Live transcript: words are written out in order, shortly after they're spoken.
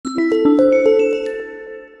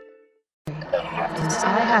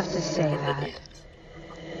have to say that,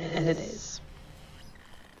 and it is.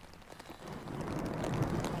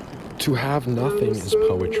 To have nothing is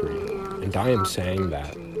poetry, and I am saying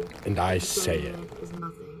that, and I say it.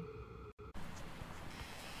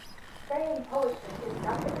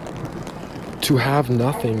 To have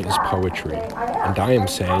nothing is poetry, and I am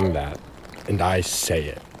saying that, and I say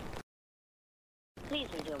it. Please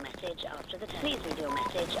leave your message after the tone. Please leave your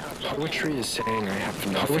message after the tone. Poetry is saying I have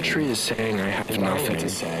nothing. Poetry is saying I have nothing to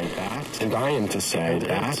say that, and I am to say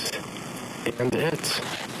that, and it.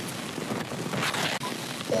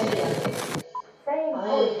 Saying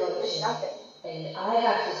poetry is nothing, and I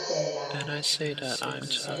have to say that. And I say that I'm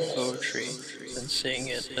to have poetry, and saying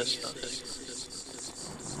it as nothing.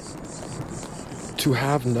 To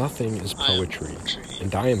have nothing is poetry,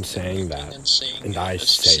 and I am saying that, and I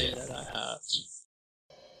say it.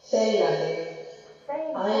 Say nothing.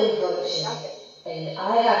 I am poetry, and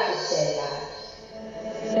I have to say that.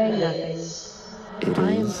 Say nothing. It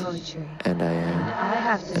I am is, poetry. and I am, I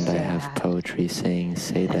have to and I say have that. poetry saying,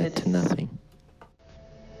 say that to nothing.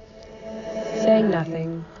 Saying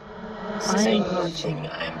nothing. I am poetry. And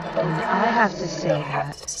I have to say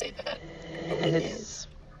that. And it is.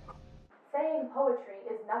 Saying poetry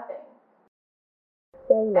is nothing.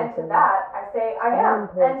 Saying And to that, I say I am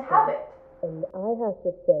and have it. And I have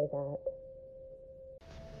to say that.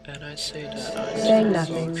 And I say that I'm Saying to have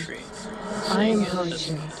nothing. poetry, I am saying it as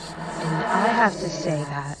poetry. nothing. And I have to say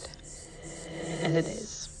that. And it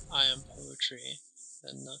is. I am poetry,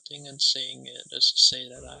 and nothing and saying it is to say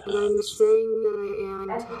that I But have. I'm saying that I am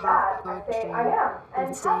And to to have that, I poetry, say I am and and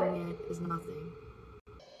have saying it. it is nothing.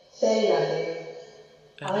 Say nothing.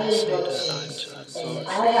 And I I am say that I'm poetry, to have and poetry,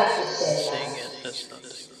 I have to and say saying that. it as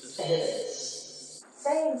nothing. And it is.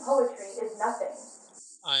 Saying poetry is nothing.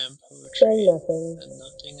 I am poetry, Saying nothing. and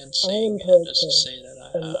nothing and I saying am it is to poetry. say that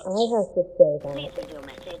I And have. I have to say that. Please leave your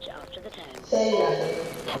message after the tone. Say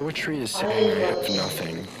nothing. Poetry is I saying am I have poetry,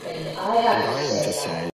 nothing, and I and have I to am say to that. say